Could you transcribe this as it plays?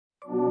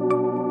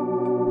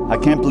I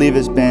can't believe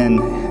it's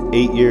been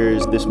 8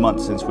 years this month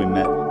since we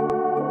met.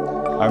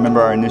 I remember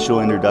our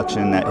initial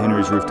introduction at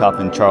Henry's Rooftop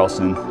in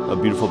Charleston. A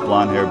beautiful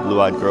blonde-haired,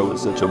 blue-eyed girl with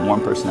such a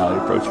warm personality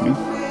approached me.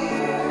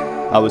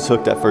 I was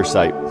hooked at first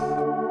sight.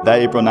 That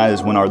April night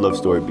is when our love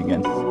story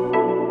began.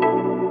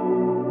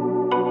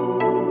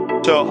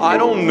 So I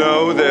don't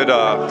know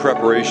that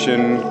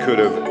preparation could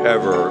have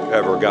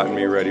ever gotten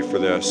me ready for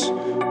this.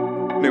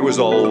 It was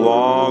a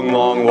long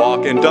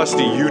walk, and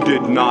Dusty, you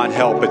did not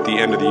help at the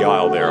end of the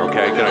aisle there,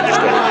 okay? Can I just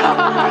tell you?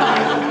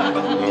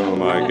 Oh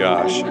my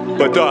gosh.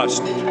 But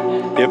Dust,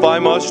 if I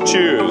must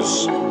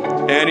choose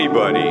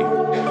anybody,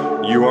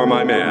 you are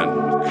my man. You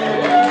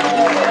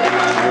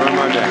are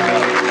my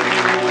man.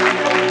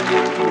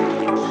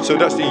 So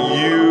Dusty,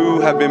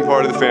 you have been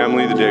part of the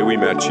family the day we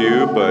met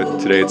you, but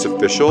today it's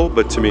official,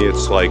 but to me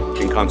it's like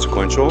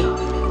inconsequential.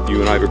 You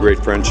and I have a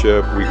great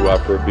friendship. We go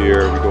out for a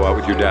beer, we go out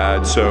with your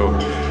dad, so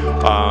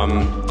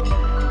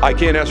I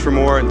can't ask for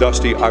more, and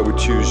Dusty, I would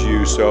choose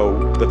you,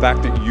 so the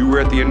fact that you were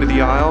at the end of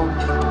the aisle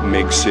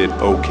makes it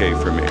okay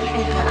for me.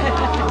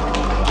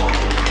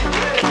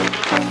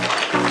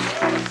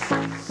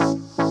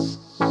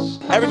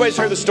 Everybody's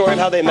heard the story of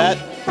how they met,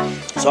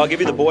 so I'll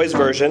give you the boys'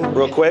 version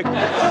real quick.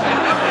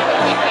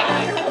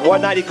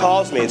 One night he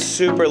calls me, it's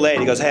super late,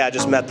 he goes, hey, I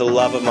just met the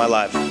love of my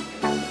life.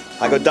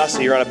 I go,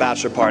 Dusty, you're on a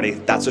bachelor party,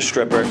 that's a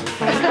stripper.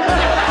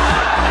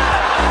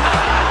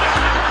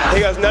 He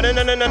goes, no.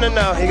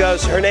 He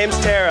goes, her name's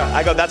Tara.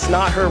 I go, that's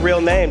not her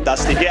real name,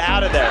 Dusty, get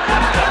out of there.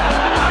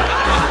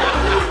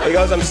 He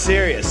goes, I'm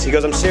serious. He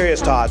goes, I'm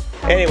serious, Todd.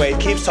 Anyway, he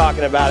keeps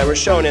talking about it. We're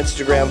showing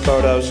Instagram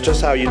photos,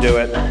 just how you do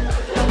it.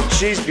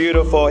 She's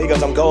beautiful. He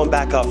goes, I'm going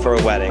back up for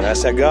a wedding. I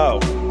said, go.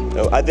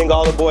 I think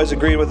all the boys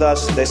agreed with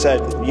us. They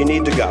said, you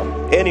need to go.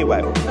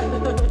 Anyway,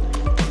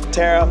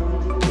 Tara,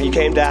 you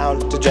came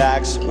down to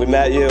Jack's. We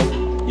met you.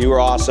 You were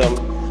awesome.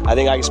 I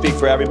think I can speak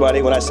for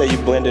everybody when I say you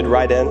blended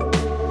right in.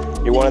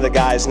 You're one of the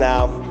guys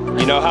now.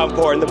 You know how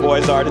important the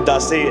boys are to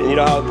Dusty, and you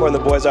know how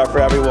important the boys are for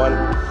everyone.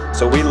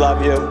 So we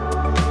love you.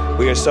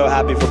 We are so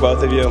happy for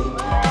both of you.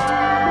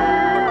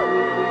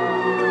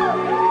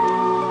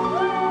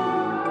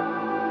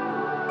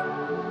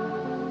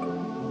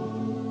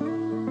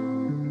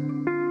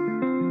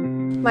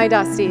 My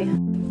Dusty,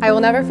 I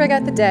will never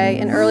forget the day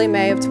in early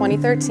May of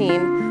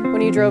 2013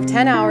 when you drove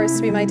 10 hours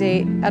to be my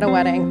date at a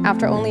wedding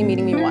after only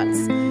meeting me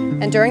once.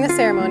 And during the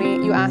ceremony,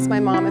 you asked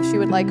my mom if she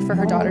would like for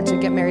her daughter to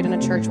get married in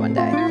a church one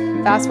day.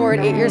 Fast forward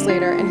 8 years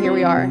later, and here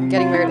we are,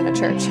 getting married in a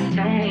church.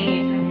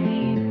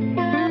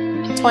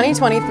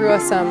 2020 threw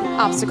us some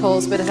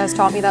obstacles, but it has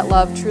taught me that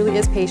love truly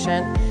is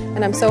patient,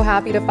 and I'm so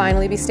happy to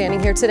finally be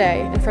standing here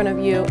today in front of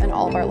you and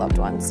all of our loved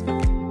ones.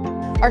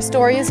 Our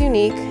story is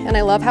unique, and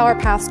I love how our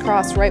paths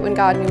crossed right when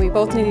God knew we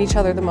both needed each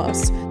other the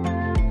most.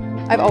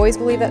 I've always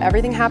believed that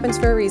everything happens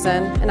for a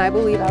reason, and I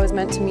believe I was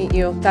meant to meet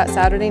you that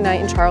Saturday night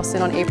in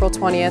Charleston on April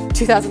 20th,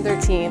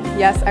 2013.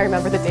 Yes, I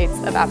remember the dates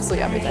of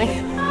absolutely everything.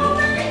 Oh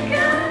my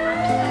God!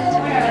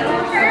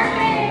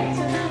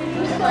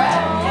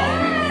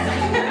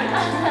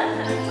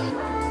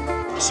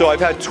 Perfect! So I've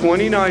had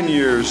 29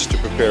 years to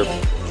prepare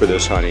for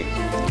this, honey,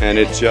 and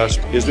it just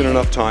isn't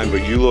enough time,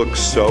 but you look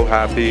so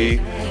happy,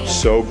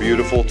 so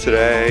beautiful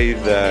today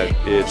that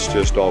it's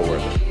just all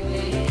worth it.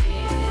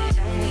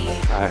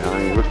 Hi,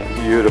 honey, you look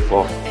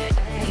beautiful.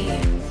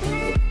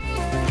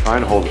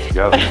 Trying to hold it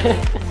together.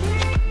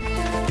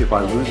 If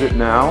I lose it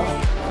now,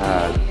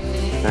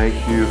 thank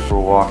you for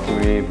walking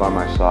me by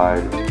my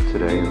side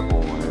today and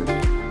always.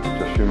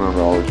 Just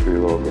remember always be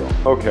your little girl.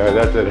 Okay,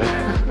 that did it.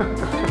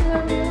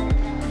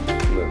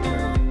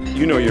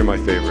 You know you're my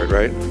favorite,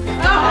 right?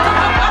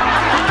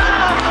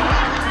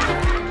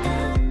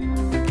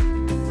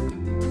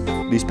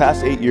 These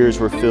past 8 years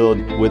were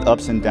filled with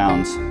ups and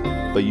downs,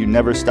 but you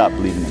never stopped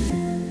believing in me.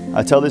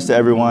 I tell this to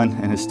everyone,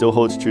 and it still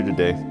holds true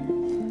today.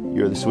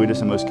 You're the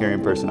sweetest and most caring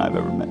person I've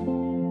ever met.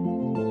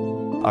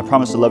 I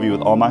promise to love you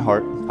with all my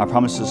heart. I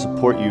promise to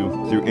support you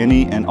through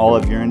any and all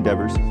of your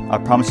endeavors. I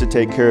promise to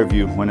take care of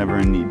you whenever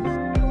in need.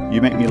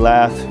 You make me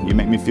laugh, you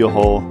make me feel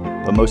whole,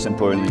 but most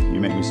importantly, you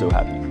make me so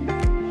happy.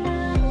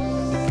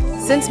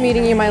 Since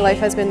meeting you, my life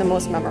has been the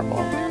most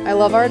memorable. I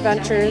love our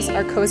adventures,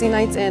 our cozy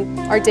nights in,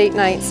 our date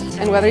nights,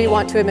 and whether you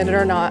want to admit it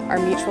or not, our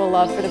mutual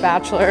love for The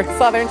Bachelor,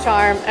 Southern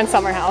Charm, and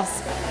Summer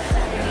House.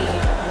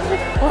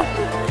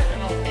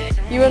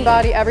 You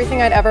embody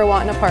everything I'd ever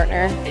want in a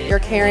partner. You're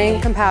caring,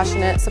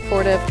 compassionate,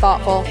 supportive,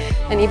 thoughtful,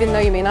 and even though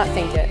you may not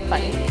think it,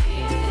 funny.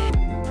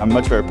 I'm a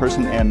much better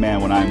person and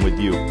man when I'm with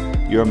you.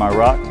 You're my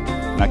rock,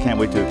 and I can't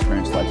wait to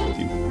experience life with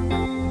you.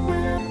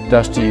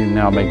 Dusty, you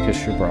now make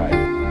this your bride.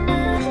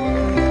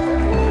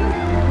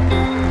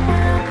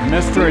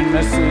 Mr. and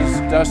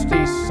Mrs.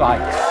 Dusty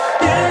Sykes.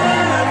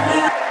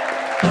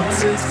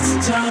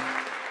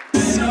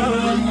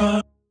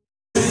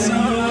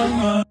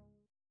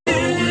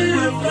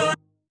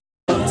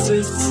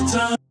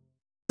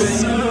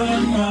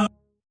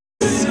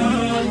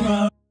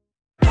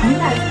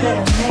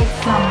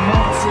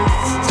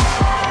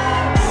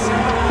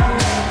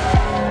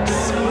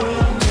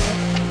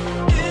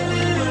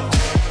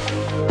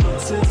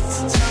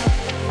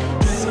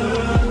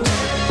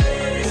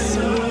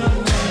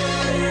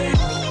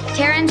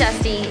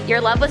 Your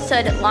love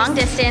withstood long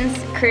distance,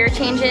 career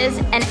changes,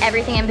 and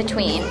everything in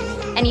between,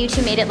 and you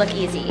two made it look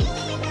easy.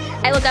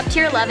 I look up to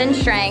your love and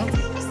strength,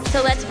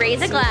 so let's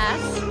raise a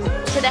glass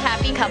to the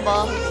happy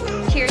couple.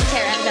 Cheers,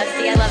 Tara and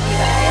Dusty. I love you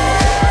guys.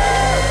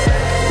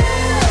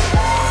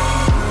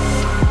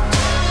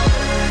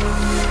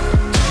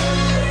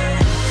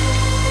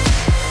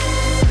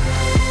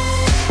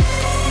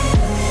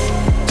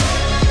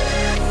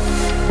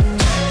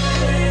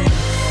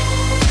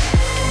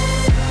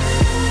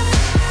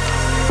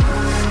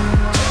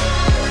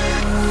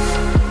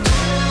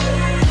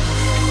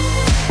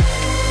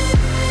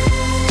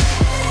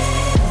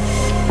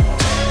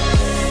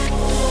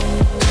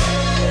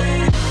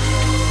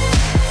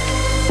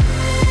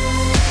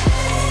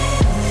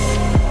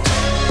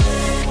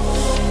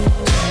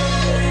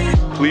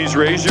 Please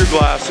raise your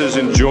glasses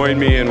and join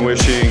me in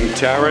wishing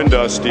Tara and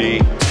Dusty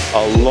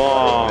a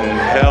long,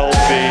 healthy,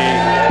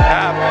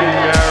 happy,